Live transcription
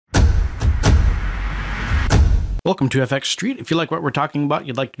Welcome to FX Street. If you like what we're talking about,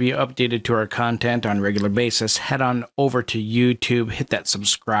 you'd like to be updated to our content on a regular basis, head on over to YouTube, hit that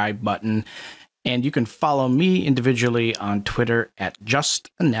subscribe button, and you can follow me individually on Twitter at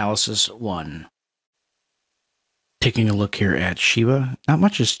JustAnalysis1. Taking a look here at Shiba, not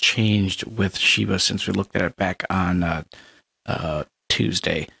much has changed with Shiba since we looked at it back on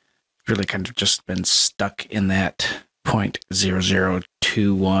Tuesday. Really kind of just been stuck in that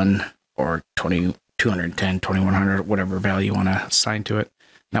 0.0021 or 210, 2100, whatever value you want to assign to it.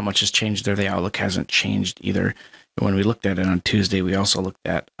 Not much has changed there. The outlook hasn't changed either. When we looked at it on Tuesday, we also looked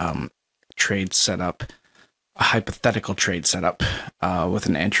at trade setup, a hypothetical trade setup with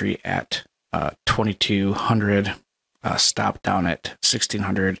an entry at 2200, stop down at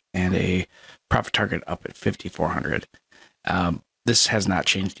 1600, and a profit target up at 5400. This has not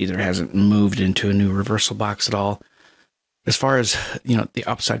changed either. It hasn't moved into a new reversal box at all. As far as, the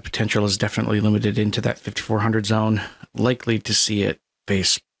upside potential is definitely limited into that 5400 zone. Likely to see it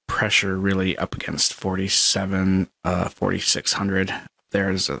face pressure really up against 4600.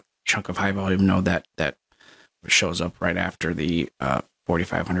 There's a chunk of high volume node that shows up right after the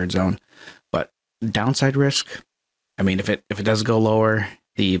 4500 zone. But downside risk, if it does go lower,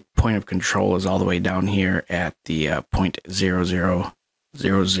 the point of control is all the way down here at the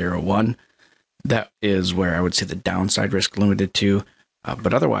 0.00001. That is where I would say the downside risk limited to,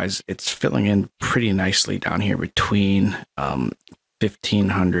 but otherwise it's filling in pretty nicely down here between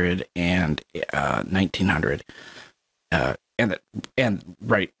 1500 and 1900, and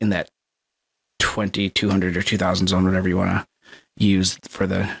right in that 2200 or 2000 zone, whatever you want to use for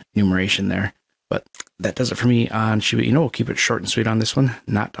the numeration there. But that does it for me on Shiba Inu. We'll keep it short and sweet on this one.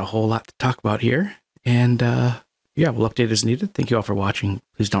 Not a whole lot to talk about here, and yeah, we'll update as needed. Thank you all for watching.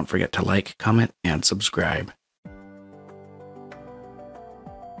 Please don't forget to like, comment, and subscribe.